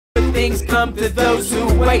Good things come to those who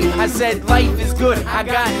wait. I said life is good, I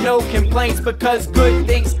got no complaints, because good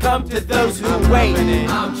things come to those who wait.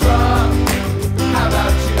 I'm drunk, how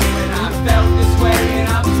about you? And I felt this way, and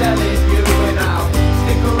I'm telling you, and I'll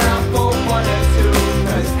stick around for one or two,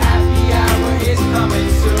 cause happy hour is coming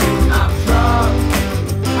soon. I'm drunk,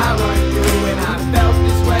 how are you? And I felt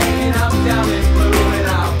this way, and I'm down in blue, and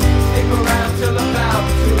I'll stick around till about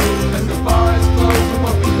 2, cause the bar is closed, and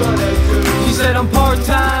what we gonna do? She said I'm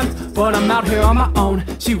part-time, but I'm out here on my own.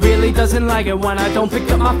 She really doesn't like it when I don't pick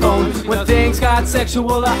up my phone. When things got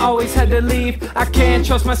sexual, I always had to leave. I can't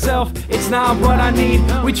trust myself, it's not what I need.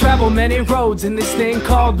 We travel many roads in this thing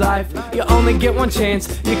called life. You only get one chance,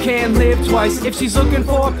 you can't live twice. If she's looking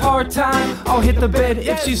for a part-time, I'll hit the bed.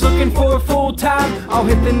 If she's looking for a full-time, I'll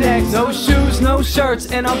hit the next. No shoes, no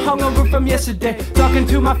shirts, and I'm hungover from yesterday. Talking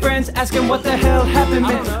to my friends, asking what the hell happened,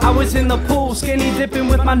 man. I was in the pool, skinny dipping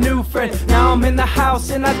with my new friend. Now I'm in the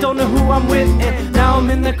house, and I don't know who I'm with. And now I'm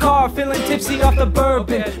in the car, feeling tipsy off the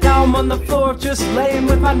bourbon. Now I'm on the floor, just laying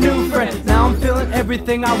with my new friend. Now I'm feeling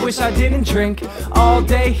everything I wish I didn't drink. All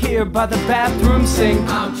day here by the bathroom sink.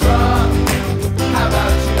 I'm drunk, how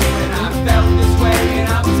about you? And I felt this way, and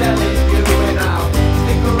I'm telling you, and I'll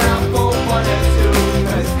stick around for one or two,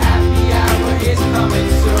 cause happy hour is coming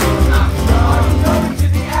soon. I'm drunk. Are you going to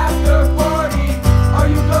the after party? Are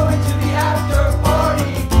you going to the after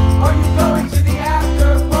party? Are you going to the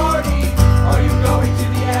after party? Are you going to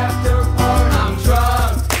the after party? I'm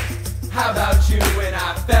drunk, how about you? And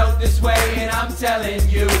I felt this way, and I'm telling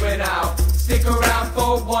you, and I'll stick around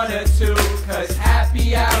for one or two, cause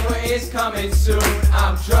happy hour is coming soon.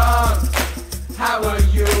 I'm drunk, how are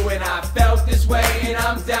you? And I felt this way, and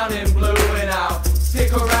I'm down in blue, and I'll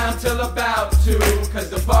stick around till about 2, cause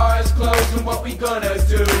the bar is closed, and what we gonna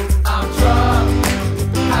do? I'm drunk,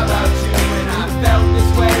 how about you? And I felt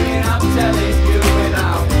this way, and I'm telling you, and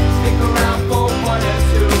I'll stick around for one or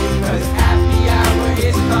two, cause happy hour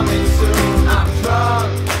is coming soon. I'm drunk,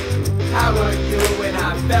 how are you? And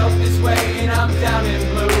I felt this way, and I'm down in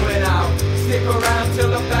blue, and I'll stick around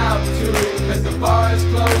till about 2, cause the bar is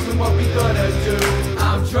closed, and what we gonna do?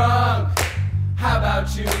 I'm drunk, how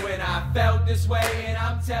about you? And I felt this way, and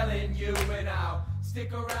I'm telling you, and I'll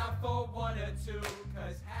stick around for one or two,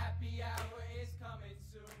 cause happy hour is coming.